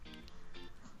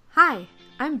Hi,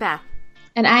 I'm Beth.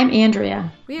 And I'm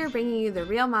Andrea. We are bringing you the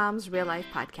Real Moms, Real Life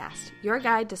podcast, your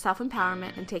guide to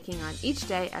self-empowerment and taking on each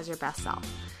day as your best self.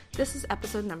 This is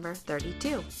episode number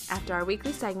 32. After our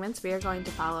weekly segments, we are going to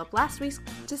follow up last week's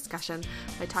discussion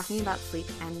by talking about sleep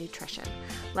and nutrition.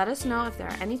 Let us know if there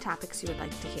are any topics you would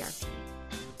like to hear.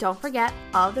 Don't forget,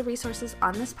 all of the resources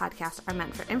on this podcast are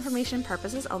meant for information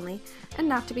purposes only and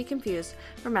not to be confused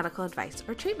for medical advice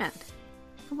or treatment.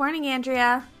 Good morning,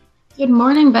 Andrea. Good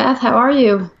morning, Beth. How are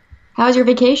you? How was your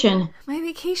vacation? My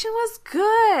vacation was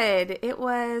good. It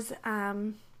was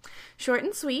short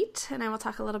and sweet, and I will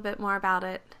talk a little bit more about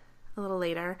it a little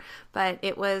later. But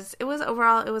it was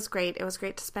overall, it was great. It was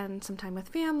great to spend some time with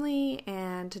family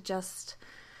and to just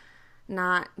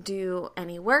not do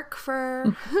any work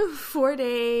for 4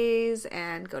 days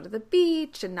and go to the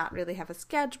beach and not really have a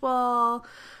schedule.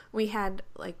 We had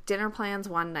like dinner plans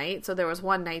one night, so there was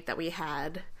one night that we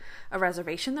had a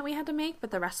reservation that we had to make,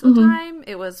 but the rest of the time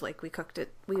it was like we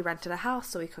rented a house,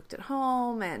 so we cooked at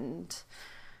home, and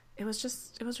it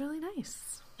was really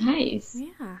nice. Nice.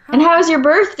 Yeah. And how was your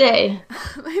birthday?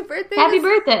 My birthday. Happy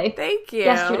birthday. Thank you.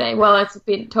 Yesterday. Well, it's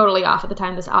been totally off at the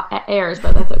time this airs,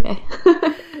 but that's okay.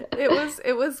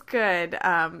 It was good.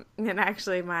 And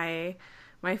actually my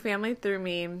family threw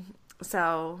me,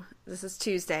 so this is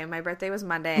Tuesday. My birthday was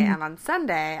Monday, and on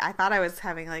Sunday, I thought I was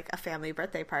having like a family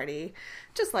birthday party,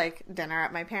 just like dinner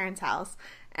at my parents' house.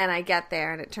 And I get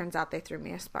there, and it turns out they threw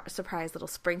me a surprise little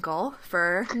sprinkle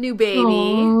for new baby.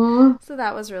 Aww. So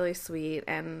that was really sweet.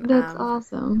 And that's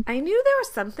awesome. I knew there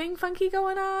was something funky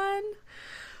going on,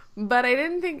 but I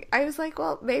didn't think, I was like,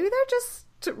 well, maybe they're just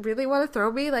really want to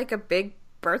throw me like a big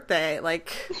birthday,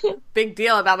 like big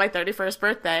deal about my 31st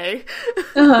birthday.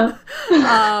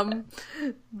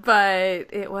 But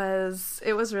it was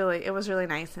really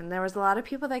nice, and there was a lot of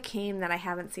people that came that I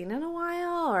haven't seen in a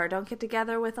while or don't get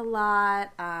together with a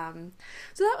lot.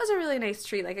 So that was a really nice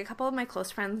treat. Like a couple of my close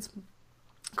friends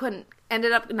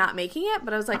ended up not making it,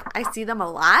 but I was like, I see them a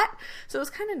lot, so it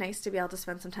was kind of nice to be able to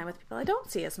spend some time with people I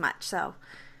don't see as much. So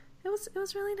it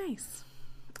was really nice.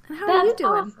 And how are you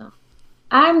doing? Awesome.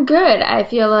 I'm good. I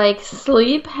feel like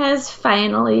sleep has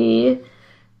finally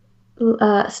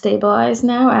stabilized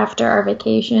now after our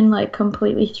vacation, like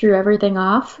completely threw everything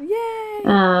off.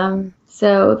 Yay!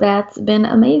 So that's been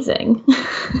amazing.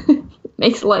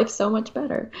 Makes life so much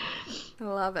better. I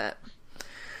love it.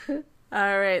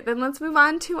 All right, then let's move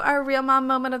on to our Real Mom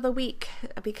moment of the week,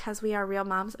 because we are real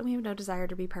moms and we have no desire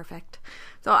to be perfect.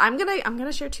 So I'm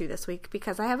gonna share two this week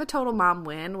because I have a total mom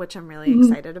win, which I'm really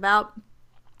excited about.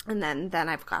 And then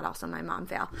I've got also my mom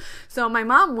fail. So my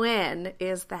mom win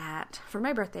is that for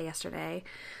my birthday yesterday,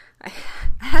 I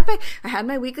had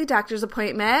my weekly doctor's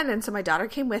appointment, and so my daughter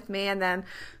came with me, and then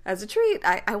as a treat,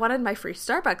 I wanted my free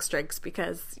Starbucks drinks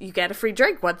because you get a free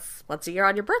drink once a year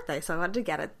on your birthday, so I wanted to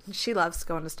get it. She loves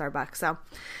going to Starbucks, so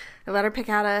I let her pick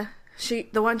out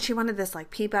the one she wanted, this like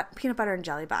peanut butter and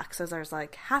jelly box. So there's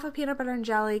like half a peanut butter and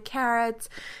jelly, carrots,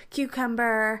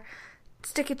 cucumber,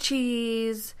 stick of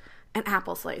cheese, and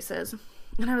apple slices.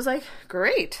 And I was like,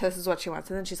 great, this is what she wants.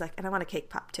 And then she's like, and I want a cake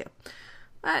pop too.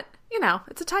 But,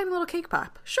 it's a tiny little cake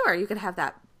pop. Sure, you could have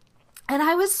that. And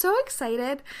I was so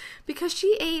excited because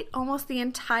she ate almost the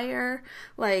entire,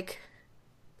 like,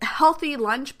 healthy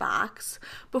lunch box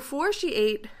before she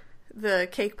ate the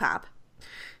cake pop.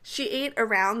 She ate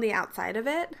around the outside of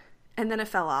it, and then it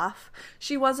fell off.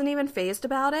 She wasn't even fazed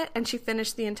about it, and she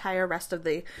finished the entire rest of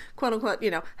the quote-unquote,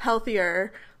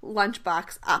 healthier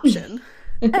lunchbox option.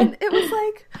 And it was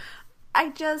like,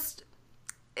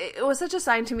 it was such a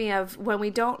sign to me of when we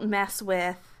don't mess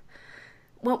with,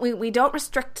 when we don't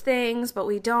restrict things, but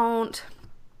we don't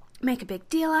make a big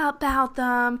deal about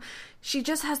them. She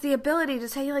just has the ability to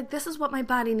say, like, this is what my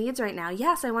body needs right now.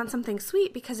 Yes, I want something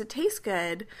sweet because it tastes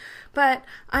good, but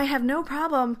I have no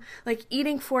problem, like,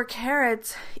 eating 4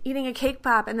 carrots, eating a cake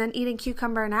pop, and then eating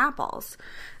cucumber and apples.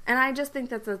 And I just think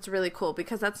that that's really cool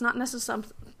because that's not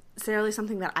necessarily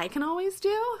something that I can always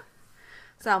do.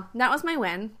 So that was my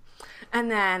win. And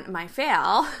then my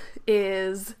fail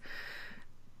is,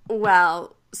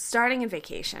 well, starting in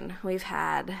vacation, we've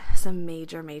had some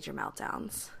major, major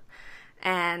meltdowns.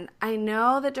 And I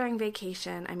know that during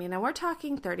vacation, and we're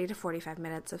talking 30 to 45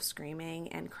 minutes of screaming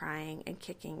and crying and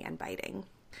kicking and biting.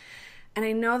 And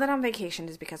I know that on vacation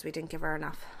is because we didn't give her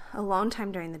enough alone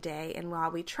time during the day. And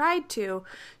while we tried to,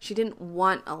 she didn't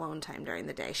want alone time during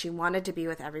the day. She wanted to be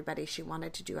with everybody. She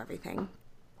wanted to do everything.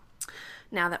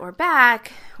 Now that we're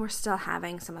back, we're still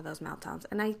having some of those meltdowns.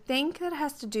 And I think that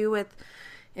has to do with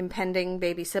impending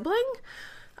baby sibling,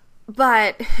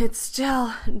 but it's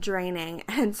still draining.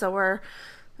 And so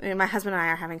my husband and I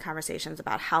are having conversations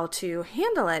about how to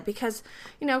handle it because,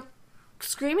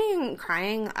 screaming and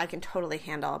crying I can totally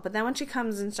handle. But then when she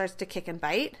comes and starts to kick and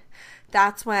bite,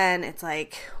 that's when it's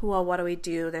like, well, what do we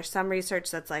do? There's some research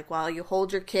that's like, well, you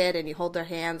hold your kid and you hold their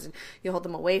hands and you hold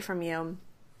them away from you.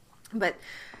 But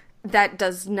that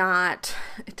doesn't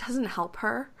help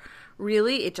her.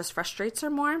 Really, it just frustrates her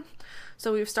more.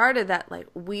 So we've started that, like,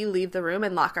 we leave the room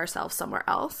and lock ourselves somewhere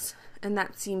else. And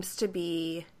that seems to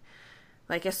be,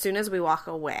 like, as soon as we walk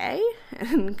away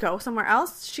and go somewhere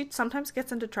else, she sometimes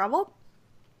gets into trouble.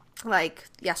 Like,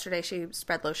 yesterday she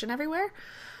spread lotion everywhere.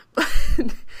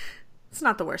 It's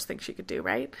not the worst thing she could do,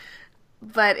 right?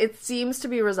 But it seems to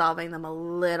be resolving them a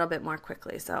little bit more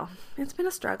quickly. So it's been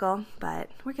a struggle, but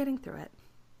we're getting through it.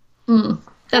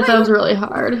 That sounds really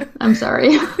hard. I'm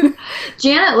sorry.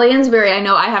 Janet Lansbury, I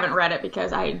know I haven't read it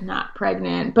because I'm not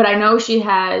pregnant, but I know she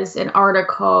has an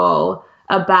article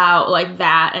about like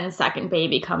that and second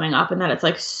baby coming up and that it's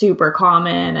like super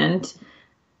common. And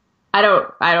I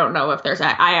don't know if there's,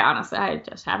 I honestly, I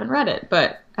just haven't read it,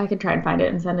 but I could try and find it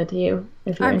and send it to you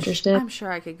if you're interested. I'm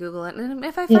sure I could Google it. And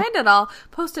if I find it, I'll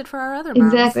post it for our other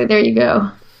moms. Exactly. There you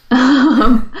go.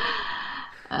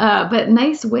 But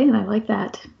nice win. I like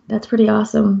that. That's pretty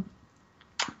awesome.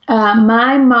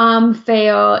 My mom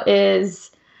fail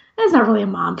it's not really a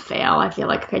mom fail. I feel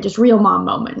like, okay, just real mom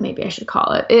moment, maybe I should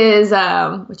call it, is,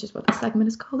 which is what the segment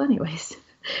is called anyways,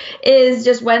 is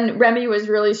just when Remy was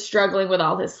really struggling with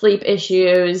all his sleep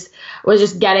issues, was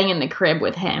just getting in the crib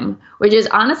with him, which is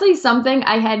honestly something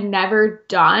I had never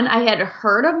done. I had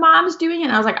heard of moms doing it,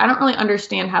 and I was like, I don't really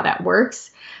understand how that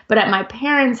works. But at my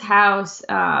parents' house,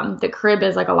 the crib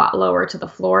is like a lot lower to the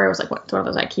floor. It was like one of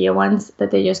those IKEA ones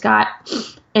that they just got.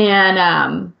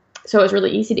 And so it was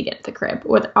really easy to get to the crib.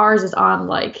 With ours is on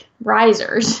like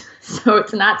risers, so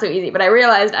it's not so easy. But I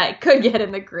realized I could get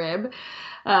in the crib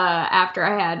after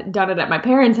I had done it at my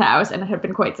parents' house, and it had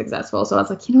been quite successful. So I was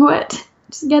like, you know what?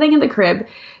 Just getting in the crib,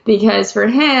 because for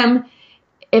him,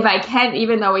 if I can,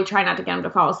 even though we try not to get him to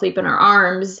fall asleep in our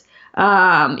arms,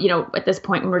 at this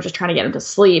point when we're just trying to get him to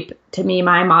sleep, to me,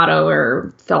 my motto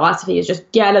or philosophy is just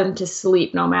get him to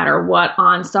sleep no matter what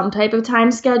on some type of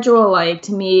time schedule. Like,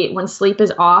 to me, when sleep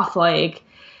is off, like,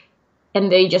 and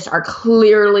they just are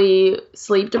clearly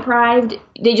sleep deprived,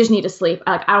 they just need to sleep.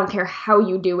 Like, I don't care how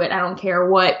you do it. I don't care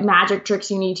what magic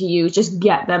tricks you need to use. Just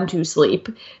get them to sleep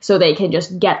so they can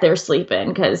just get their sleep in.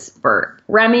 Because for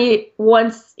Remy,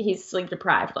 once he's sleep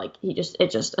deprived, like, it's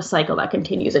just a cycle that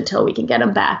continues until we can get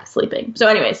him back sleeping. So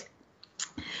anyways,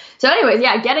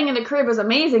 yeah, getting in the crib was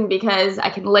amazing because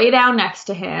I can lay down next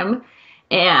to him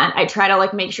and I try to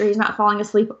like make sure he's not falling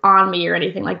asleep on me or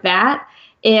anything like that.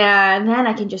 And then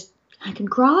I can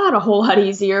crawl out a whole lot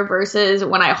easier versus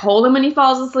when I hold him and he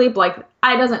falls asleep. Like,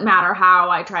 it doesn't matter how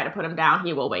I try to put him down,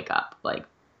 he will wake up. Like,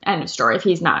 end of story if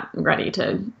he's not ready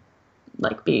to,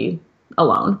 like, be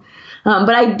alone.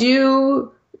 But I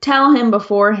do tell him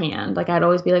beforehand, like, I'd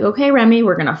always be like, okay, Remy,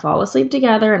 we're going to fall asleep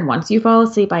together. And once you fall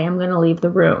asleep, I am going to leave the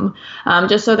room.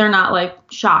 Just so they're not, like,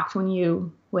 shocked when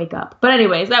you wake up. But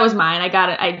anyways, that was mine. I got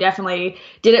it. I definitely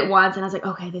did it once and I was like,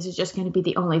 okay, this is just going to be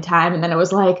the only time. And then it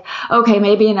was like, okay,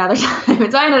 maybe another time.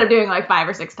 And so I ended up doing like 5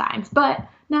 or 6 times, but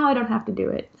now I don't have to do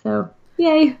it. So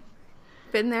yay.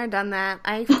 Been there, done that.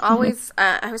 I've always,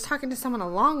 I was talking to someone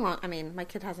my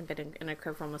kid hasn't been in a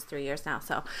crib for almost 3 years now,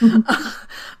 so,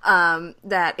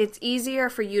 that it's easier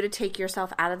for you to take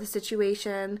yourself out of the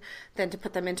situation than to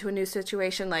put them into a new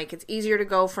situation. Like, it's easier to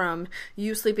go from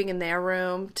you sleeping in their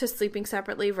room to sleeping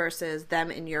separately versus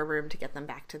them in your room to get them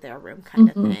back to their room kind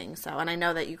of thing. So, and I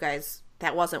know that you guys,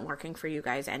 that wasn't working for you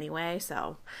guys anyway,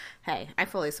 so, hey, I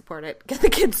fully support it. Get the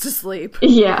kids to sleep.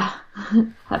 Yeah,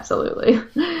 absolutely.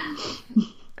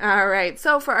 All right,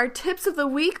 so for our tips of the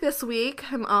week this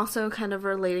week, I'm also kind of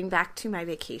relating back to my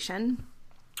vacation.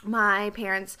 My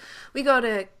parents, we go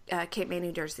to Cape May,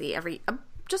 New Jersey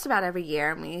just about every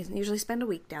year, and we usually spend a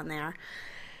week down there.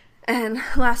 And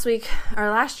last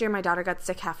year, my daughter got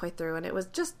sick halfway through, and it was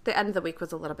just, the end of the week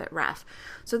was a little bit rough.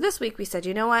 So this week we said,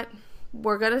 you know what?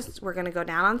 We're gonna go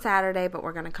down on Saturday, but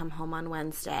we're gonna come home on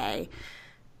Wednesday.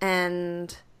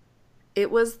 And it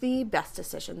was the best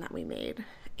decision that we made.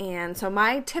 And so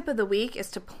my tip of the week is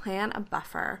to plan a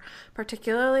buffer,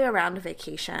 particularly around a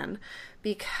vacation,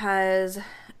 because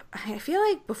I feel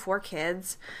like before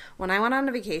kids, when I went on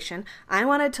a vacation, I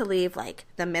wanted to leave like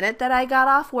the minute that I got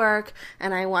off work,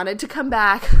 and I wanted to come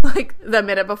back like the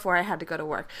minute before I had to go to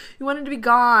work. You wanted to be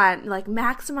gone, like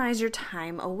maximize your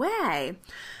time away.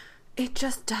 It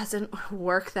just doesn't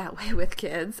work that way with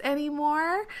kids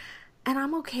anymore, and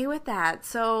I'm okay with that.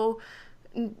 So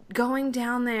going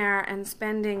down there and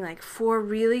spending like 4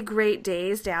 really great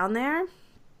days down there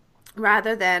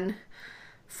rather than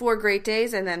 4 great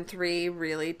days and then 3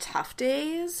 really tough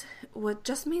days, what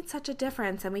just made such a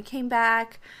difference. And we came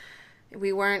back.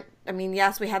 We weren't,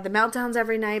 yes, we had the meltdowns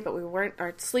every night, but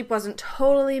our sleep wasn't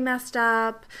totally messed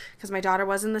up because my daughter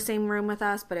was in the same room with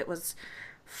us, but it was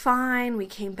fine. We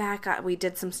came back, we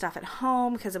did some stuff at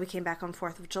home because we came back on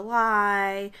 4th of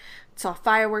July, saw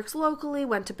fireworks locally,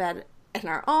 went to bed in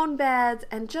our own beds,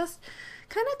 and just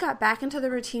kind of got back into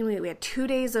the routine. We had 2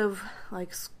 days of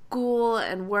like school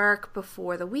and work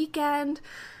before the weekend,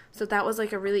 so that was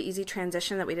like a really easy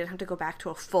transition that we didn't have to go back to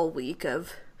a full week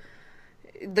of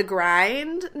the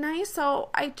grind. Nice.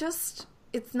 So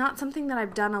it's not something that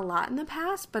I've done a lot in the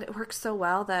past, but it works so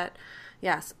well that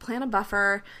yes, plan a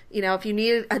buffer. If you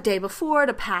need a day before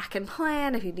to pack and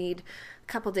plan, if you need a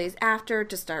couple days after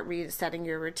to start resetting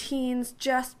your routines,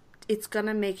 it's going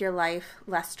to make your life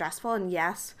less stressful. And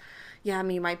yes,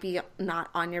 you might be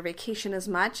not on your vacation as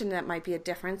much, and that might be a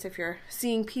difference if you're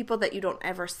seeing people that you don't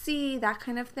ever see, that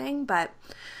kind of thing. But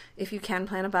if you can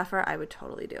plan a buffer, I would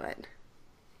totally do it.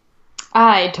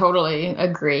 I totally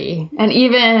agree. And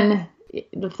even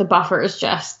if the buffer is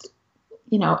just,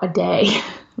 a day,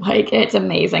 like it's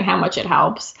amazing how much it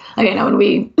helps. Like I know when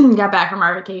we got back from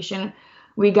our vacation,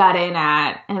 we got in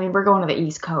we're going to the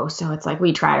East Coast, so it's like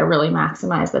we try to really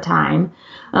maximize the time.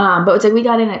 But it's like we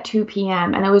got in at 2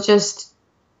 p.m. and it was just,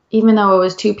 even though it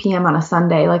was 2 p.m. on a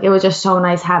Sunday, like it was just so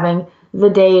nice having the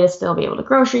day to still be able to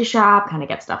grocery shop, kind of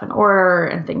get stuff in order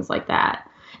and things like that.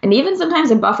 And even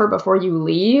sometimes a buffer before you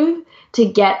leave to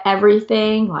get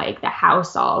everything, like the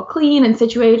house all clean and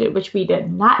situated, which we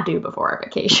did not do before our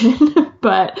vacation.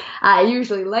 But I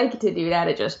usually like to do that.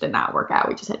 It just did not work out.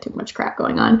 We just had too much crap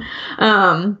going on.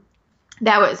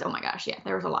 That was, oh my gosh, yeah,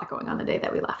 there was a lot going on the day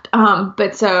that we left.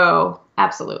 But so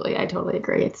absolutely, I totally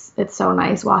agree. It's so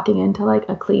nice walking into like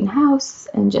a clean house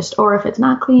and or if it's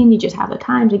not clean, you just have the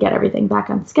time to get everything back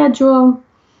on schedule.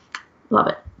 Love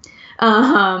it.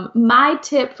 My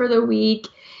tip for the week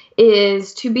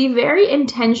is to be very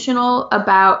intentional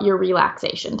about your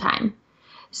relaxation time.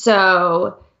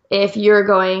 So if you're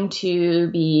going to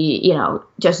be,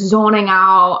 just zoning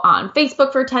out on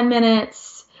Facebook for 10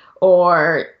 minutes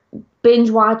or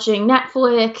binge watching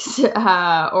Netflix,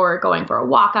 or going for a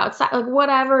walk outside, like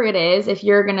whatever it is, if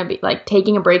you're going to be like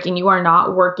taking a break and you are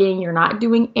not working, you're not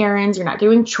doing errands, you're not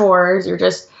doing chores, you're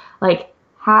just like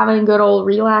having good old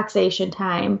relaxation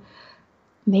time,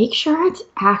 make sure it's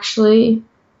actually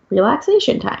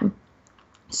relaxation time.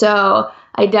 So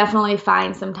I definitely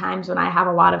find sometimes when I have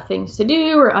a lot of things to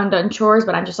do or undone chores,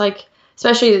 but I'm just like,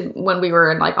 especially when we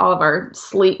were in like all of our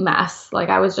sleep mess, like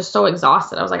I was just so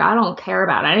exhausted. I was like, I don't care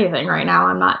about anything right now.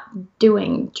 I'm not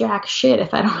doing jack shit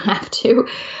if I don't have to.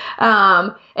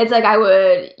 It's like I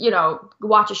would,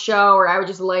 watch a show, or I would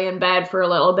just lay in bed for a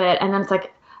little bit. And then it's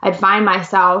like, I'd find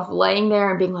myself laying there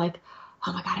and being like,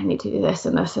 oh my God, I need to do this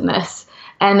and this and this.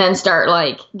 And then start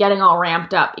like getting all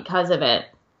ramped up because of it.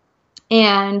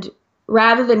 And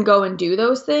rather than go and do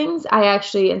those things, I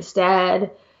actually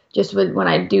instead when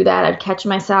I do that, I'd catch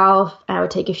myself, I would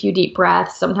take a few deep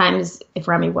breaths. Sometimes if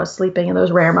Remy was sleeping in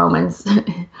those rare moments,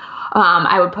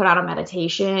 I would put on a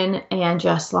meditation and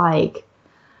just like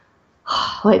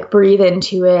breathe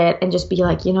into it and just be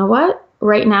like, you know what?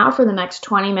 Right now for the next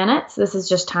 20 minutes, this is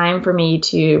just time for me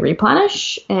to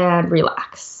replenish and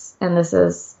relax. And this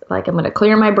is like, I'm going to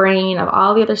clear my brain of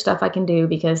all the other stuff I can do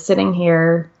because sitting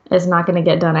here is not going to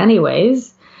get done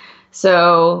anyways.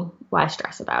 So why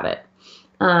stress about it?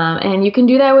 And you can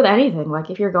do that with anything.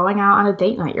 Like if you're going out on a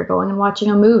date night, you're going and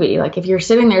watching a movie. Like if you're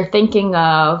sitting there thinking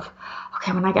of,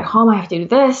 okay, when I get home, I have to do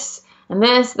this and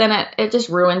this, then it just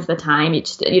ruins the time.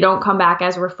 You don't come back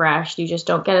as refreshed. You just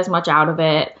don't get as much out of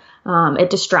it. It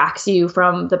distracts you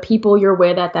from the people you're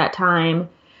with at that time.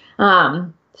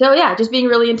 So yeah, just being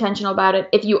really intentional about it.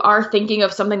 If you are thinking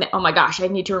of something that, oh my gosh, I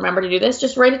need to remember to do this,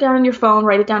 just write it down on your phone,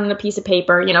 write it down on a piece of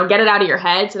paper, get it out of your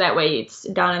head so that way it's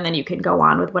done and then you can go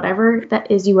on with whatever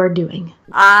that is you are doing.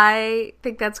 I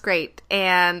think that's great.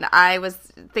 And I was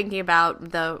thinking about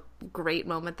the great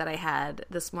moment that I had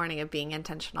this morning of being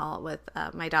intentional with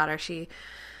my daughter. She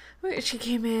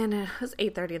came in and it was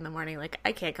 8:30 in the morning. Like,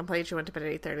 I can't complain. She went to bed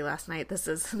at 8:30 last night. This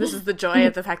is the joy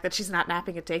of the fact that she's not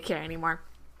napping at daycare anymore.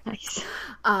 Nice.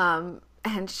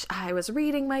 And I was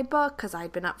reading my book because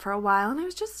I'd been up for a while, and I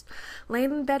was just laying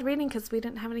in bed reading because we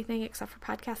didn't have anything except for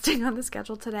podcasting on the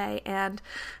schedule today. And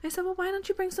I said, well, why don't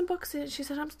you bring some books in? She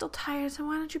said, I'm still tired, so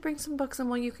why don't you bring some books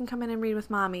and you can come in and read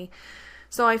with Mommy.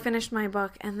 So I finished my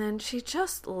book, and then she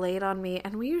just laid on me,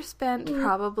 and we spent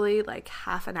probably like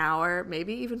half an hour,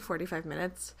 maybe even 45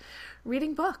 minutes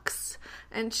reading books.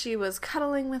 And she was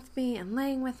cuddling with me and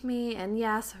laying with me, and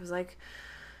yes, I was like,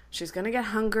 she's going to get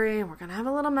hungry and we're going to have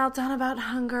a little meltdown about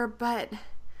hunger, but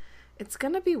it's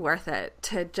going to be worth it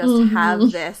to just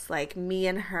have this, like, me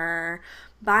and her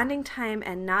bonding time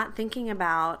and not thinking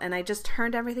about, and I just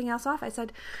turned everything else off. I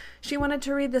said she wanted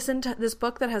to read this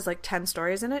book that has like 10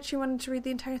 stories in it. She wanted to read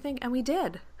the entire thing, and we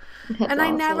did. That's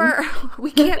awesome. We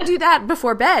can't do that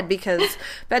before bed because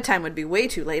bedtime would be way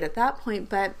too late at that point,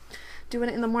 but doing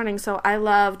it in the morning. So I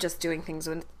love just doing things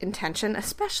with intention,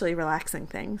 especially relaxing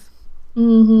things.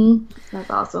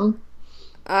 That's awesome.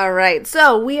 All right,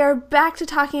 so we are back to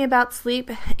talking about sleep,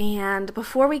 and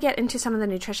before we get into some of the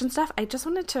nutrition stuff, I just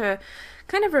wanted to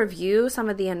kind of review some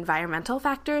of the environmental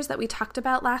factors that we talked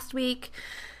about last week,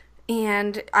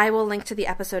 and I will link to the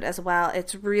episode as well.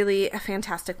 It's really a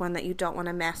fantastic one that you don't want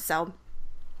to miss, so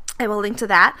I will link to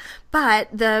that. But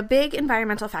the big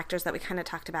environmental factors that we kind of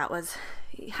talked about was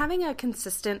having a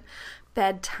consistent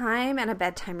bedtime and a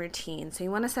bedtime routine. So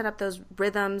you want to set up those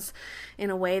rhythms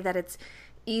in a way that it's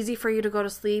easy for you to go to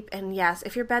sleep. And yes,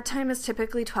 if your bedtime is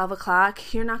typically 12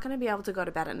 o'clock, you're not going to be able to go to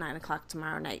bed at 9 o'clock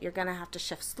tomorrow night. You're going to have to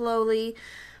shift slowly.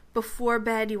 Before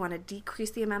bed, you want to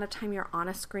decrease the amount of time you're on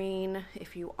a screen.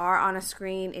 If you are on a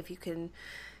screen, if you can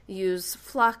use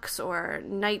Flux or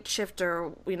Night Shift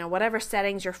or, whatever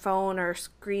settings your phone or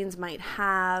screens might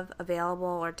have available,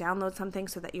 or download something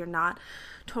so that you're not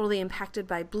totally impacted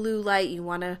by blue light. You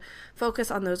want to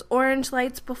focus on those orange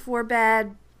lights before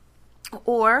bed.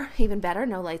 Or, even better,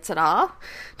 no lights at all.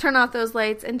 Turn off those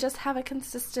lights and just have a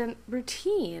consistent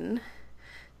routine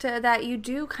that you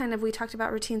do we talked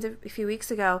about routines a few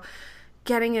weeks ago,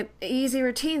 getting an easy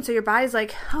routine so your body's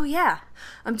like, oh yeah,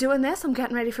 I'm doing this, I'm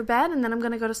getting ready for bed, and then I'm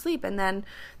going to go to sleep. And then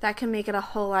that can make it a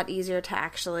whole lot easier to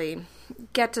actually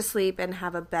get to sleep and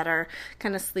have a better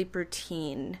kind of sleep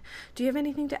routine. Do you have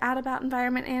anything to add about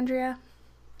environment, Andrea?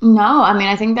 No,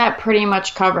 I think that pretty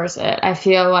much covers it. I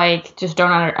feel like just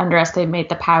don't underestimate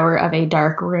the power of a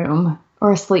dark room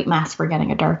or a sleep mask for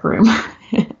getting a dark room.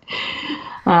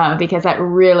 Because that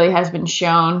really has been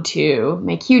shown to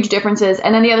make huge differences.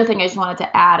 And then the other thing I just wanted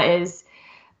to add is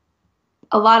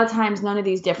a lot of times none of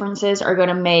these differences are going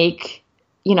to make,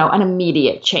 an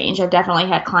immediate change. I've definitely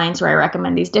had clients where I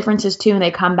recommend these differences to, and they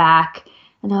come back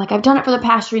and they're like, I've done it for the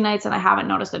past 3 nights and I haven't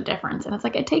noticed a difference. And it's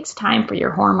like, it takes time for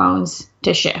your hormones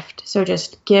to shift. So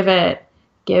just give it,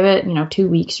 2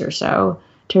 weeks or so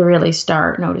to really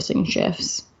start noticing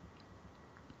shifts.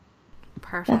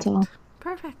 Perfect. That's all.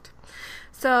 Perfect.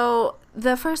 So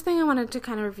the first thing I wanted to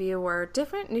kind of review were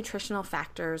different nutritional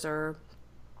factors, or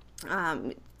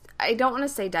I don't want to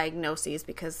say diagnoses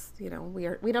because,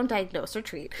 we don't diagnose or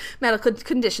treat medical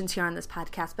conditions here on this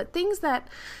podcast, but things that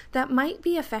might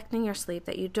be affecting your sleep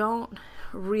that you don't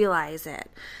realize it.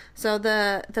 So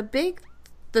the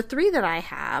 3 that I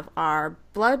have are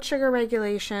blood sugar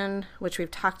regulation, which we've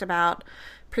talked about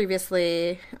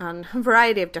previously on a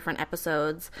variety of different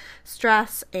episodes,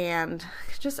 stress, and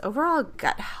just overall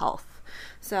gut health.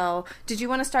 So did you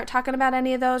want to start talking about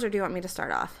any of those, or do you want me to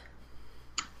start off?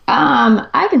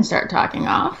 I can start talking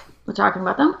about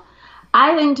them.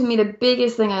 I think, to me, the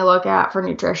biggest thing I look at for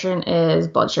nutrition is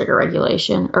blood sugar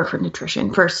regulation, or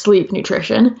for sleep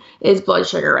nutrition is blood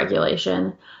sugar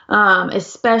regulation.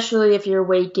 Especially if you're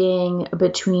waking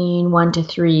between 1 to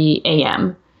 3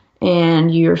 a.m.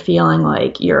 and you're feeling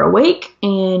like you're awake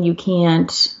and you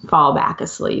can't fall back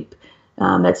asleep.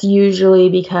 That's usually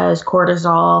because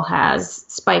cortisol has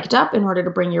spiked up in order to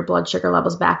bring your blood sugar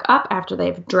levels back up after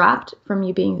they've dropped from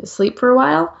you being asleep for a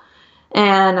while.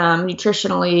 And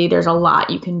nutritionally, there's a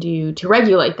lot you can do to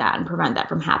regulate that and prevent that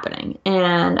from happening.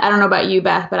 And I don't know about you,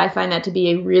 Beth, but I find that to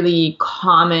be a really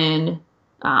common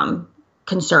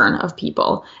concern of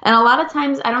people. And a lot of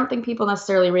times, I don't think people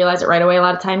necessarily realize it right away. A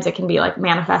lot of times it can be like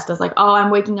manifest as like, oh,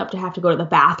 I'm waking up to have to go to the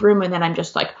bathroom, and then I'm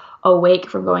just like awake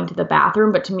from going to the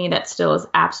bathroom. But to me, that still is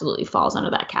absolutely falls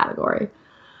under that category.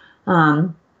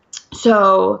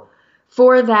 So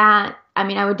for that,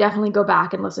 I would definitely go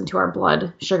back and listen to our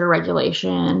blood sugar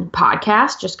regulation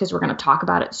podcast, just because we're going to talk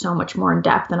about it so much more in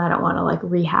depth, and I don't want to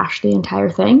rehash the entire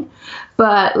thing.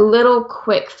 But little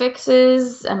quick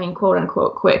fixes, quote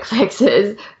unquote quick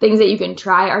fixes, things that you can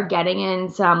try are getting in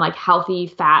some healthy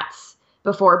fats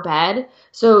before bed.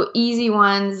 So easy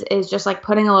ones is just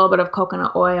putting a little bit of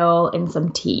coconut oil in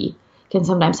some tea can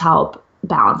sometimes help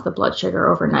balance the blood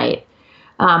sugar overnight.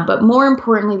 But more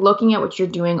importantly, looking at what you're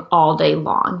doing all day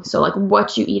long. So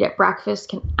what you eat at breakfast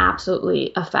can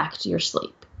absolutely affect your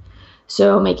sleep.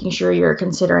 So making sure you're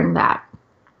considering that.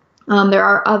 There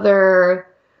are other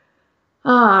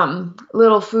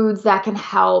little foods that can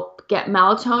help get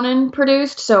melatonin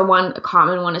produced. So a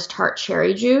common one is tart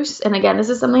cherry juice. And again, this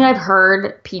is something I've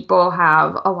heard people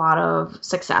have a lot of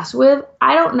success with.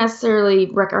 I don't necessarily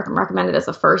recommend it as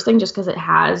the first thing just because it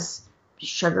has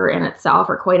sugar in itself,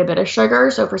 or quite a bit of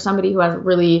sugar. So for somebody who has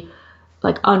really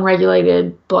like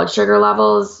unregulated blood sugar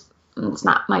levels, it's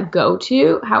not my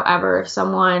go-to. However, if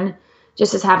someone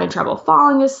just is having trouble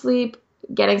falling asleep,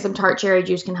 getting some tart cherry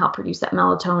juice can help produce that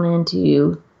melatonin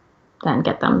to then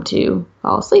get them to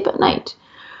fall asleep at night.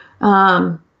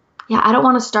 I don't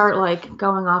want to start like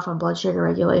going off on blood sugar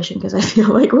regulation because I feel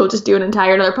like we'll just do an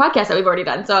entire another podcast that we've already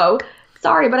done. So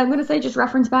sorry, but I'm going to say just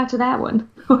reference back to that one.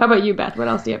 How about you, Beth? What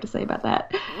else do you have to say about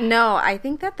that? No, I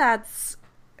think that's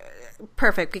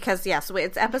perfect because, yes,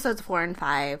 it's episodes 4 and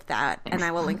 5 and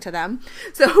I will link to them.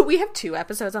 So we have 2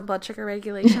 episodes on blood sugar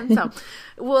regulation. So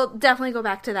we'll definitely go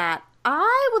back to that.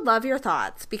 I would love your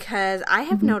thoughts because I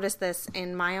have noticed this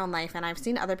in my own life and I've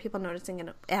seen other people noticing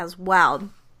it as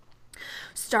well.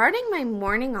 Starting my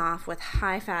morning off with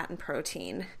high fat and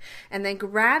protein and then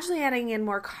gradually adding in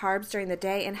more carbs during the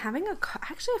day and having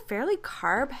actually a fairly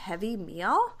carb heavy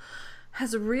meal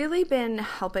has really been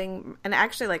helping, and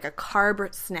actually like a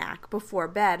carb snack before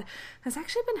bed has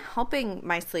actually been helping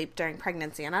my sleep during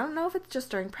pregnancy. And I don't know if it's just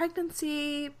during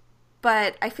pregnancy,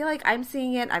 but I feel like I'm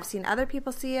seeing it. I've seen other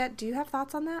people see it. Do you have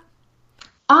thoughts on that?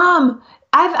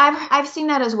 I've seen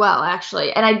that as well,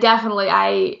 actually. And I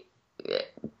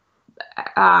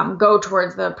go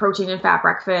towards the protein and fat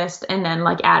breakfast and then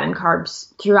like add in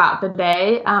carbs throughout the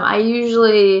day. I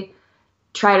usually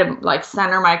try to like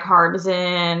center my carbs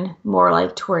in more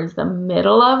like towards the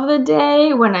middle of the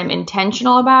day when I'm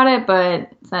intentional about it, but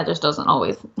that just doesn't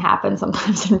always happen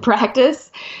sometimes in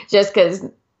practice just because,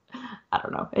 I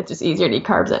don't know, it's just easier to eat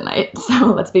carbs at night. So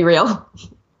let's be real.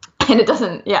 And it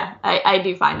doesn't, I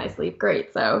do find I sleep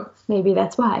great. So maybe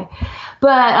that's why. But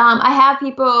I have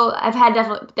people,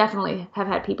 definitely have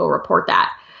had people report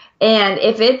that. And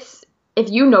if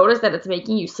you notice that it's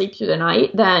making you sleep through the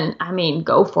night, then, I mean,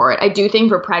 go for it. I do think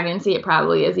for pregnancy, it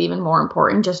probably is even more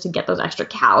important just to get those extra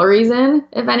calories in,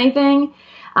 if anything.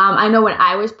 I know when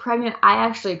I was pregnant, I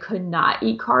actually could not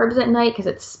eat carbs at night because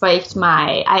it spiked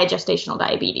I had gestational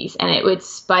diabetes, and it would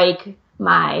spike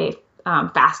my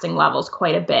fasting levels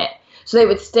quite a bit. So they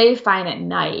would stay fine at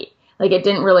night. Like, it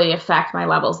didn't really affect my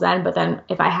levels then, but then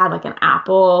if I had like an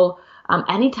apple,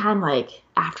 anytime like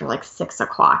after like 6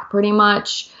 o'clock pretty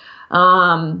much,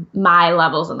 my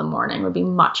levels in the morning would be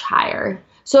much higher.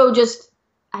 So just,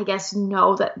 I guess,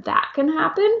 know that can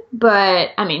happen.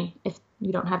 But I mean, if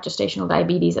you don't have gestational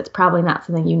diabetes, it's probably not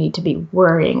something you need to be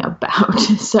worrying about.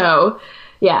 So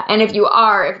yeah. And if you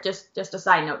are, just a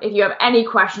side note, if you have any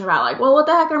question about like, well, what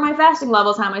the heck are my fasting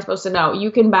levels? How am I supposed to know?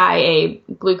 You can buy a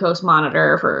glucose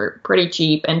monitor for pretty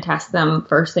cheap and test them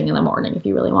first thing in the morning if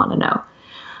you really want to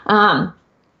know.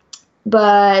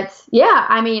 But yeah,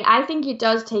 I mean, I think it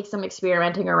does take some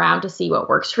experimenting around to see what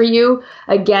works for you.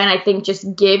 Again, I think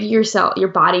just give your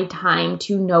body time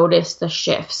to notice the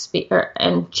shifts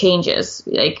and changes.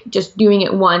 Like, just doing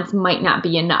it once might not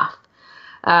be enough.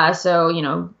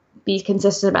 So, be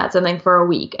consistent about something for a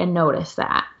week and notice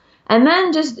that. And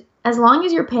then just, as long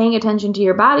as you're paying attention to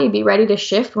your body, be ready to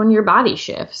shift when your body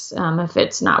shifts. If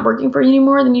it's not working for you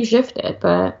anymore, then you shift it.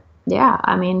 But yeah,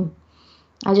 I mean,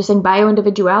 I just think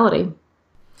bioindividuality.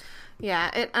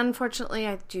 Yeah, unfortunately,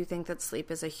 I do think that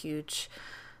sleep is a huge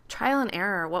trial and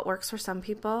error. What works for some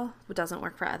people doesn't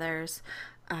work for others.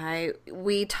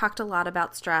 We talked a lot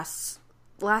about stress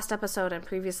last episode and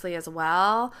previously as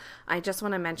well. I just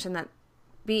want to mention that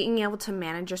being able to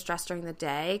manage your stress during the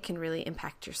day can really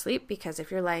impact your sleep, because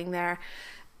if you're laying there,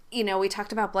 we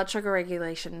talked about blood sugar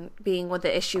regulation being with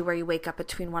the issue where you wake up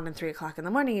between 1 and 3 o'clock in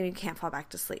the morning and you can't fall back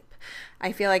to sleep.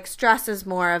 I feel like stress is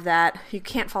more of that. You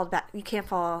can't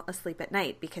fall asleep at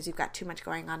night because you've got too much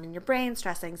going on in your brain.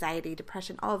 Stress, anxiety,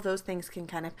 depression, all of those things can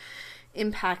kind of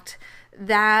impact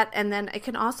that. And then it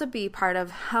can also be part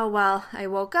of how well I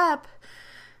woke up.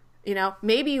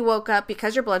 Maybe you woke up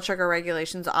because your blood sugar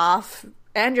regulation's off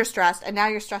and you're stressed, and now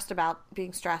you're stressed about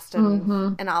being stressed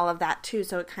and all of that too.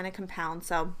 So it kind of compounds.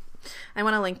 So I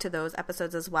want to link to those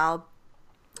episodes as well.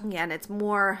 Again, it's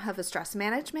more of a stress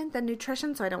management than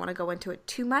nutrition, so I don't want to go into it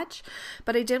too much.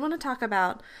 But I did want to talk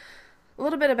about a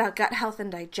little bit about gut health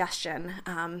and digestion.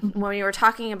 When we were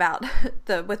talking about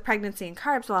with pregnancy and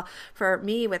carbs, well, for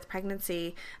me with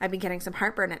pregnancy, I've been getting some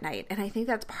heartburn at night. And I think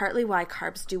that's partly why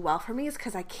carbs do well for me, is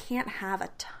because I can't have a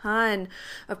ton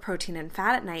of protein and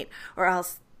fat at night, or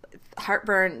else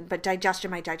heartburn, but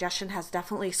my digestion has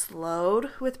definitely slowed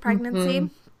with pregnancy.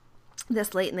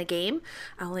 this late in the game.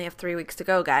 I only have 3 weeks to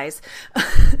go, guys.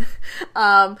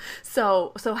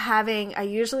 So having, I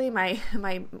usually, my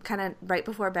kind of right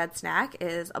before bed snack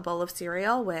is a bowl of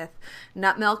cereal with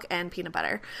nut milk and peanut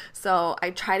butter. So I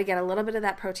try to get a little bit of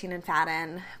that protein and fat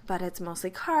in, but it's mostly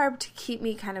carb to keep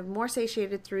me kind of more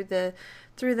satiated through the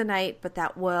night, but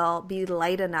that will be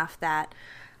light enough that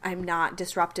I'm not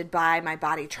disrupted by my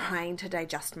body trying to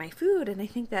digest my food. And I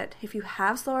think that if you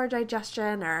have slower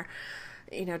digestion or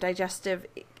digestive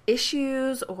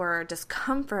issues or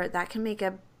discomfort, that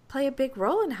can play a big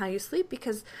role in how you sleep,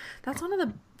 because that's one of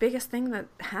the biggest things that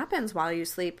happens while you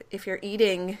sleep. If you're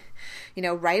eating,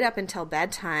 right up until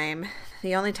bedtime,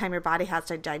 the only time your body has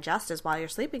to digest is while you're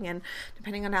sleeping, and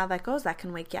depending on how that goes, that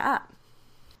can wake you up.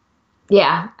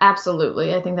 Yeah,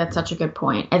 absolutely. I think that's such a good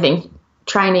point. I think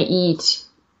trying to eat,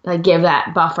 give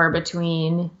that buffer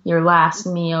between your last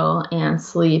meal and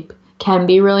sleep can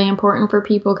be really important for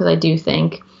people, because I do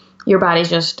think your body's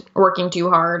just working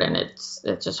too hard and it's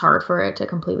just hard for it to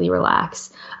completely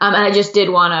relax. And I just did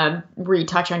want to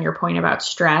retouch on your point about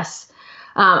stress.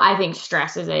 I think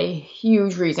stress is a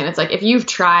huge reason. It's like if you've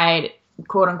tried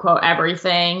quote unquote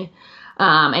everything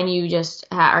and you just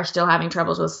are still having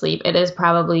troubles with sleep, it is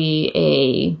probably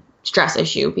a stress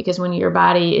issue, because when your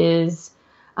body is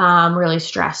really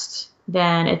stressed,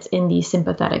 then it's in the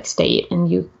sympathetic state and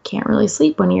you can't really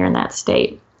sleep when you're in that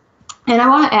state. And I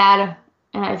want to add,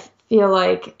 and I feel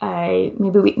like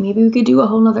maybe we could do a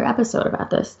whole nother episode about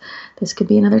this. This could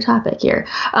be another topic here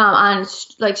on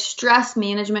stress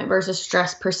management versus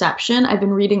stress perception. I've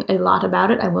been reading a lot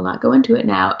about it. I will not go into it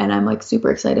now. And I'm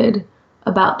super excited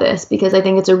about this, because I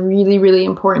think it's a really, really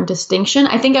important distinction.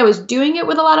 I think I was doing it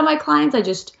with a lot of my clients. I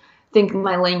just think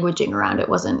my languaging around it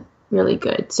wasn't really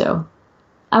good. So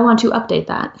I want to update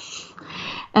that.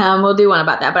 We'll do one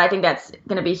about that, but I think that's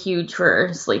going to be huge for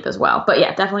sleep as well. But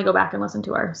yeah, definitely go back and listen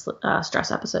to our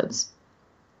stress episodes.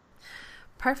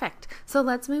 Perfect. So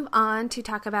let's move on to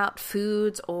talk about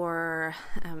foods or,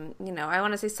 I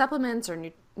want to say supplements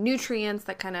or nutrients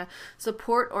that kind of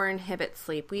support or inhibit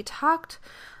sleep. We talked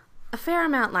a fair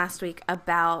amount last week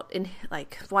about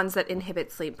ones that inhibit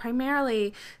sleep,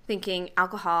 primarily thinking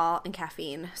alcohol and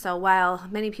caffeine. So while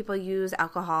many people use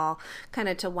alcohol kind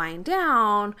of to wind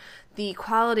down, the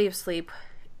quality of sleep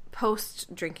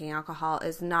post drinking alcohol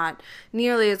is not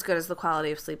nearly as good as the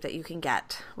quality of sleep that you can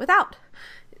get without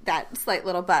that slight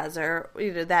little buzz or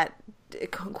that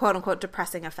quote unquote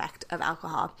depressing effect of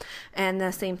alcohol. And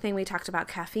the same thing, we talked about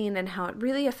caffeine and how it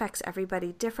really affects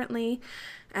everybody differently.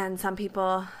 And some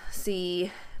people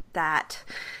see that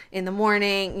in the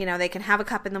morning, they can have a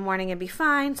cup in the morning and be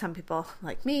fine. Some people,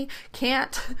 like me,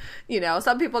 can't.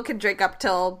 Some people can drink up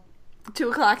till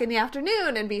 2:00 in the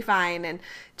afternoon and be fine. And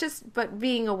but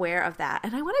being aware of that.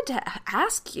 And I wanted to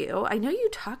ask you, I know you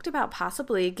talked about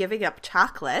possibly giving up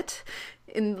chocolate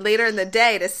later in the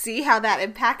day to see how that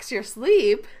impacts your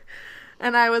sleep.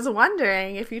 And I was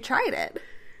wondering if you tried it.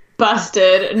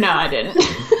 Busted. No, I didn't.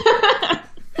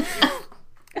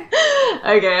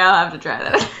 Okay, I'll have to try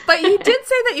that. But you did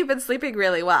say that you've been sleeping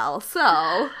really well, so.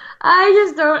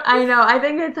 I know, I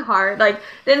think it's hard. Then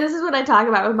this is what I talk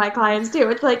about with my clients too.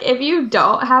 It's if you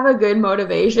don't have a good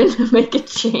motivation to make a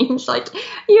change,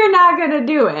 you're not going to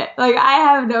do it. I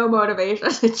have no motivation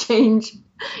to change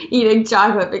eating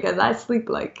chocolate because I sleep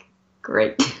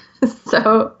great.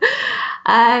 So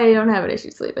I don't have an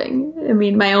issue sleeping. I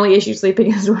mean, my only issue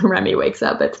sleeping is when Remy wakes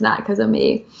up. It's not because of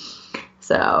me.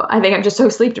 So I think I'm just so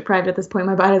sleep deprived at this point.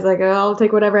 My body's I'll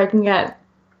take whatever I can get.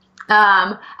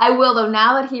 I will, though,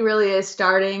 now that he really is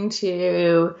starting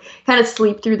to kind of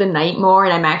sleep through the night more,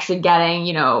 and I'm actually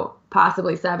getting,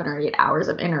 possibly 7 or 8 hours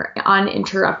of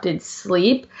uninterrupted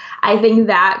sleep, I think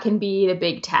that can be the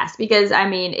big test, because,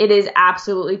 it is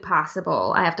absolutely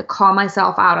possible. I have to call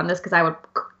myself out on this, because I would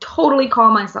totally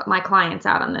call my clients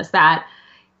out on this, that,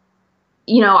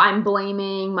 I'm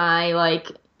blaming my,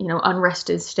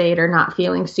 unrested state or not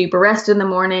feeling super rested in the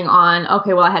morning on,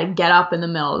 okay, well, I had to get up in the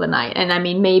middle of the night. And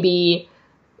maybe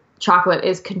chocolate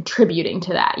is contributing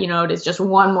to that. It is just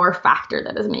one more factor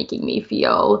that is making me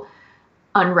feel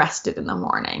unrested in the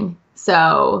morning.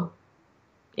 So,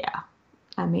 yeah,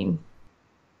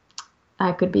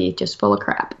 I could be just full of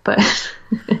crap, but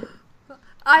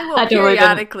I will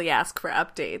periodically ask for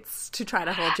updates to try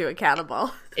to hold you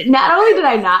accountable. Not only did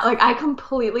I not, I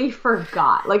completely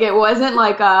forgot. It wasn't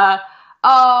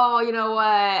oh, you know what,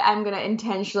 I'm going to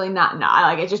intentionally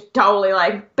not. It just totally,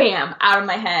 bam, out of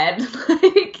my head.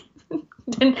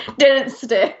 Didn't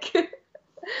stick.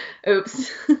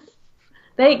 Oops.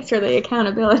 Thanks for the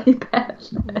accountability,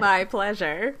 Beth. My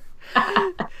pleasure.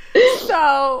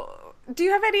 So, do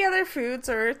you have any other foods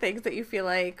or things that you feel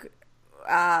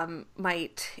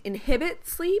might inhibit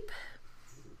sleep.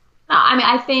 I mean,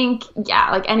 I think,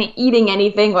 yeah, like eating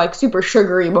anything like super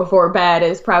sugary before bed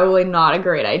is probably not a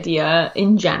great idea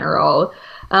in general.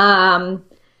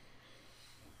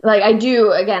 Like I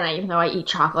do, again, even though I eat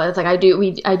chocolate, it's like I do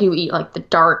eat like the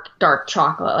dark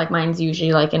chocolate. Like mine's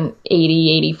usually like an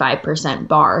 85%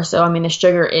 bar. So, I mean, the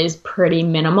sugar is pretty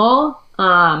minimal.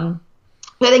 I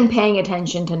think paying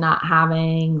attention to not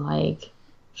having like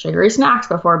sugary snacks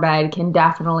before bed can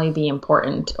definitely be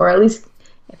important, or at least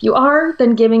if you are,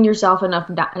 then giving yourself enough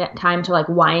time to like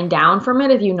wind down from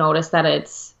it if you notice that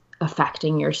it's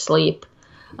affecting your sleep,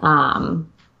 or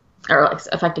like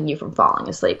affecting you from falling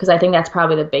asleep. Because I think that's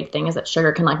probably the big thing, is that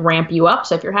sugar can like ramp you up.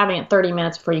 So if you're having it 30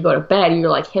 minutes before you go to bed, you're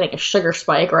like hitting a sugar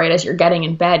spike right as you're getting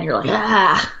in bed. And you're like,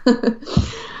 ah.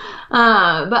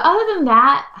 But other than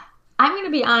that, I'm going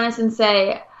to be honest and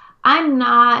say I'm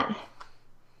not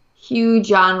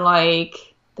huge on like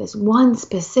this one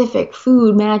specific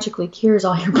food magically cures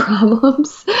all your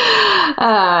problems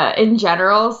in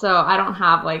general. So I don't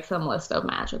have like some list of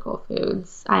magical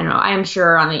foods. I don't know. I'm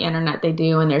sure on the internet they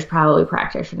do, and there's probably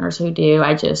practitioners who do.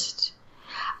 I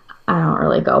don't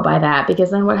really go by that, because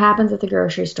then what happens if the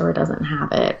grocery store doesn't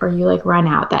have it, or you like run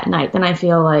out that night? Then I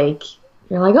feel like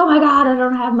you're like, oh my God, I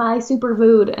don't have my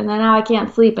superfood, and then now I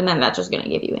can't sleep, and then that's just going to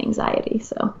give you anxiety.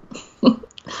 So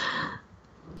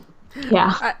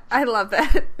yeah. I love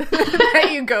that. That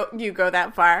you go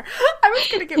that far. I was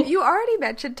gonna give you already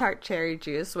mentioned tart cherry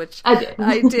juice, which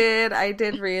I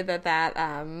did read that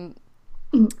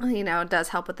does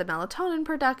help with the melatonin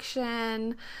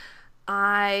production.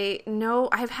 I know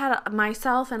I've had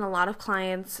myself and a lot of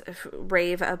clients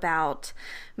rave about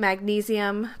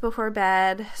magnesium before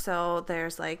bed. So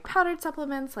there's like powdered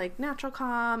supplements like Natural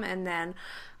Calm, and then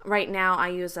right now I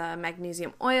use a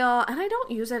magnesium oil, and I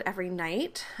don't use it every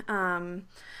night. I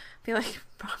feel like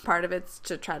part of it's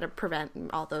to try to prevent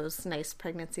all those nice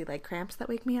pregnancy-like cramps that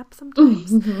wake me up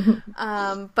sometimes.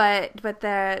 But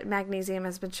the magnesium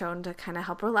has been shown to kind of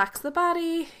help relax the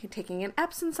body. You're taking an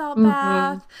Epsom salt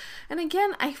bath. And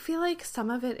again, I feel like some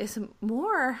of it is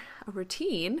more a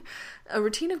routine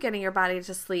of getting your body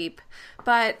to sleep.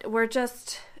 But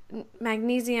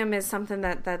magnesium is something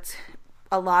that's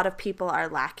a lot of people are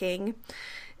lacking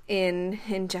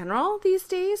in general these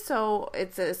days. So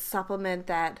it's a supplement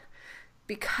that,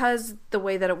 because the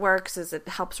way that it works is it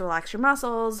helps relax your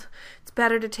muscles, it's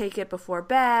better to take it before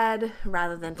bed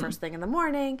rather than first thing in the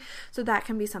morning. So that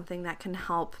can be something that can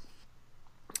help.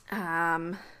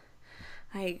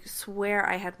 I swear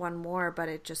I had one more, but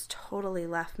it just totally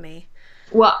left me.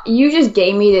 Well, you just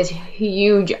gave me this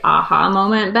huge aha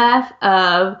moment, Beth,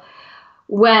 of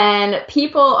when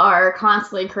people are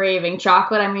constantly craving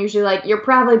chocolate, I'm usually like, you're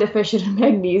probably deficient in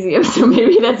magnesium, so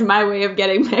maybe that's my way of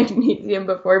getting magnesium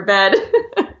before bed.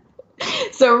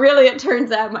 So really, it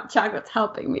turns out my chocolate's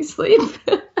helping me sleep.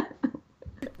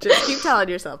 Just keep telling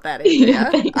yourself that,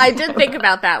 Andrea. I did think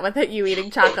about that with you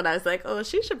eating chocolate. I was like, oh,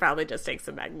 she should probably just take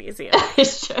some magnesium. I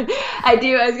should. I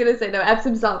do. I was going to say, no,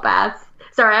 Epsom salt baths.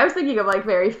 Sorry, I was thinking of like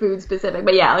very food specific.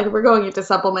 But yeah, like if we're going into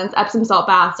supplements, Epsom salt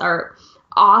baths are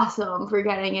awesome for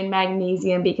getting in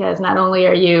magnesium, because not only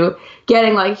are you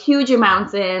getting like huge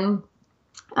amounts in,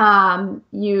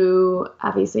 you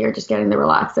obviously are just getting the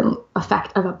relaxing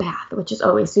effect of a bath, which is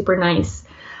always super nice.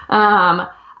 I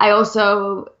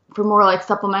also, for more like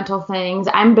supplemental things,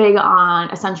 I'm big on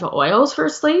essential oils for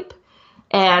sleep,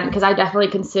 and because I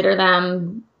definitely consider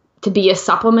them to be a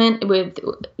supplement with,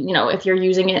 if you're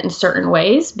using it in certain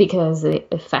ways, because they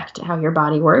affect how your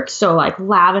body works. So like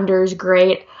lavender is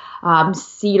great.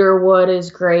 Cedar wood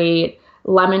is great.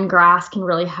 Lemongrass can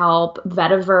really help.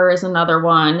 Vetiver is another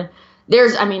one.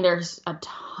 There's a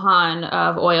ton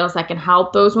of oils that can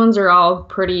help. Those ones are all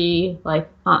pretty like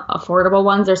affordable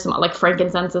ones. There's some like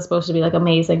frankincense is supposed to be like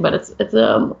amazing, but it's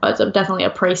definitely a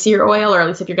pricier oil, or at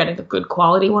least if you're getting the good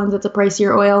quality ones, it's a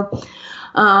pricier oil.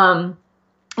 I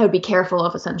would be careful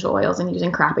of essential oils and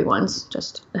using crappy ones.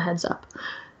 Just a heads up.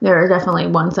 There are definitely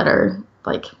ones that are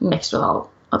like mixed with all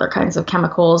other kinds of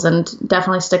chemicals, and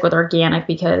definitely stick with organic,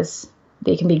 because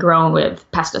they can be grown with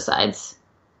pesticides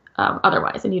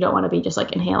otherwise, and you don't want to be just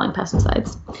like inhaling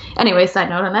pesticides. Anyway, side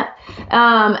note on that.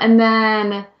 And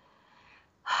then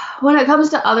when it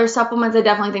comes to other supplements, I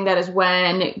definitely think that is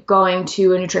when going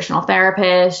to a nutritional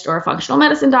therapist or a functional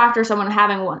medicine doctor, someone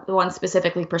having one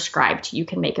specifically prescribed to you,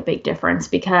 can make a big difference,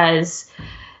 because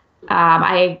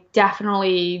I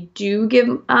definitely do give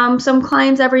some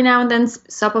clients every now and then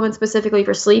supplements specifically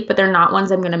for sleep, but they're not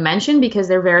ones I'm going to mention, because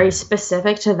they're very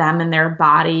specific to them and their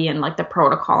body and like the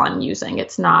protocol I'm using.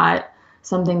 It's not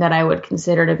something that I would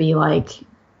consider to be like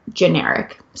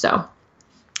generic. So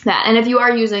that. And if you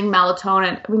are using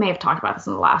melatonin, we may have talked about this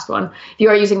in the last one. If you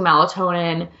are using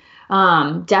melatonin,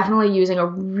 definitely using a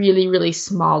really, really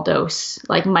small dose,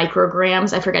 like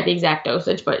micrograms. I forget the exact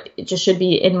dosage, but it just should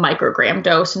be in microgram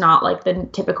dose, not like the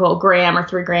typical gram or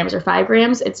 3 grams or 5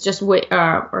 grams. It's just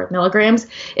or milligrams.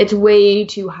 It's way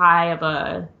too high of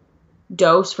a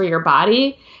dose for your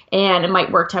body, and it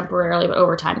might work temporarily, but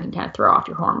over time can kind of throw off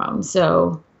your hormones.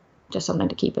 So just something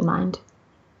to keep in mind.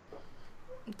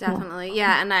 Definitely.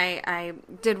 Yeah. And I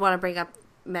did want to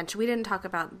mention, we didn't talk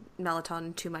about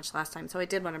melatonin too much last time, so I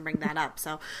did want to bring that up.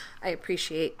 So I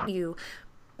appreciate you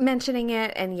mentioning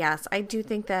it. And yes, I do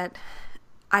think that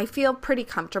I feel pretty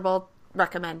comfortable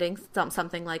recommending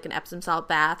something like an Epsom salt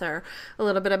bath or a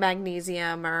little bit of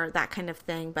magnesium or that kind of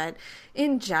thing. But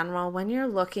in general, when you're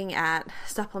looking at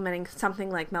supplementing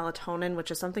something like melatonin, which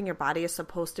is something your body is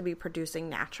supposed to be producing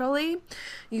naturally,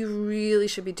 you really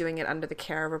should be doing it under the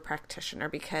care of a practitioner,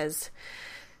 because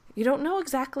you don't know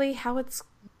exactly how it's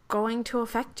going to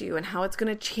affect you and how it's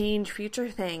going to change future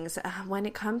things. When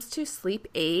it comes to sleep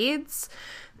aids,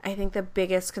 I think the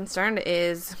biggest concern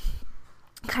is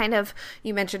kind of,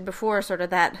 you mentioned before, sort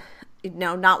of that,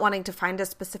 not wanting to find a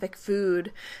specific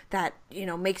food that,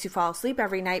 makes you fall asleep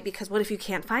every night, because what if you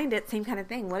can't find it? Same kind of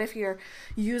thing. What if you're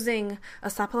using a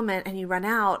supplement and you run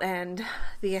out and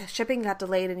the shipping got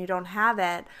delayed and you don't have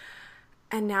it,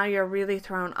 and now you're really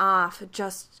thrown off?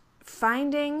 Just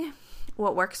finding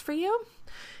what works for you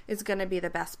is going to be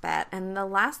the best bet. And the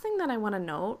last thing that I want to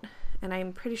note, and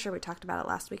I'm pretty sure we talked about it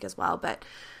last week as well, but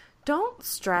don't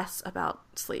stress about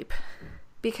sleep.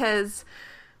 Because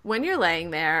when you're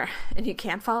laying there and you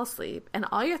can't fall asleep and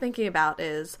all you're thinking about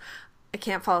is, I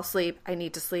can't fall asleep, I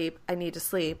need to sleep, I need to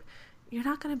sleep, you're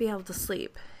not going to be able to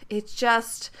sleep. It's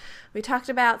just, we talked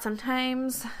about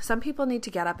sometimes some people need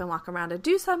to get up and walk around and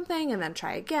do something and then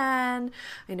try again.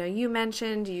 I know you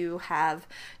mentioned you have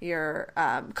your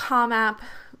Calm app,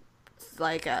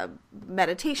 like a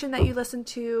meditation that you listen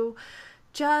to,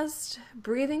 just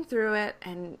breathing through it.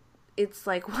 And it's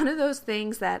like one of those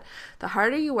things that the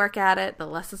harder you work at it, the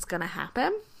less it's going to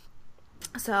happen.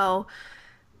 So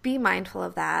be mindful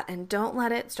of that and don't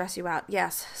let it stress you out.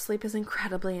 Yes, sleep is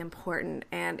incredibly important,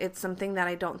 and it's something that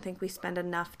I don't think we spend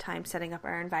enough time setting up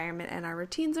our environment and our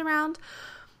routines around.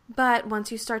 But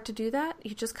once you start to do that,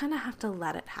 you just kind of have to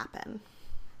let it happen.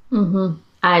 Mm-hmm.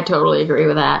 I totally agree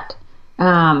with that.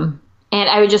 And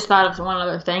I just thought of one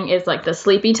other thing is like the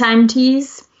sleepy time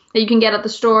teas that you can get at the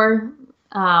store.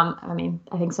 I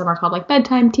think some are called like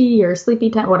bedtime tea or sleepy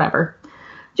time, whatever.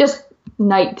 Just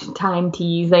nighttime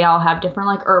teas. They all have different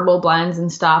like herbal blends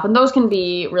and stuff. And those can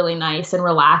be really nice and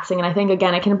relaxing. And I think,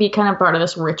 again, it can be kind of part of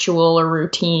this ritual or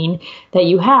routine that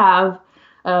you have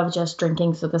of just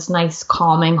drinking this nice,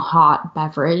 calming, hot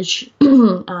beverage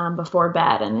before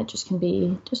bed. And it just can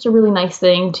be just a really nice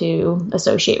thing to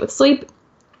associate with sleep.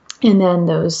 And then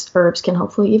those herbs can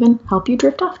hopefully even help you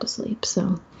drift off to sleep.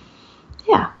 So,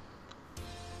 yeah.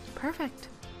 Perfect.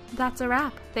 That's a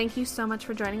wrap. Thank you so much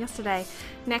for joining us today.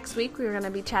 Next week, we're going to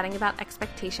be chatting about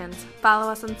expectations.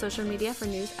 Follow us on social media for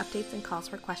news, updates, and calls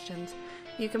for questions.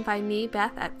 You can find me,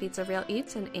 Beth, at Feats of Real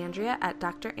Eats, and Andrea at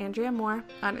Dr. Andrea Moore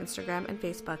on Instagram and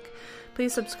Facebook.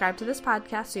 Please subscribe to this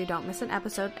podcast so you don't miss an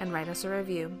episode, and write us a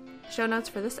review. Show notes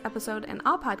for this episode and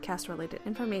all podcast-related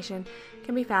information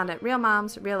can be found at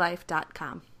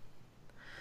realmomsreallife.com.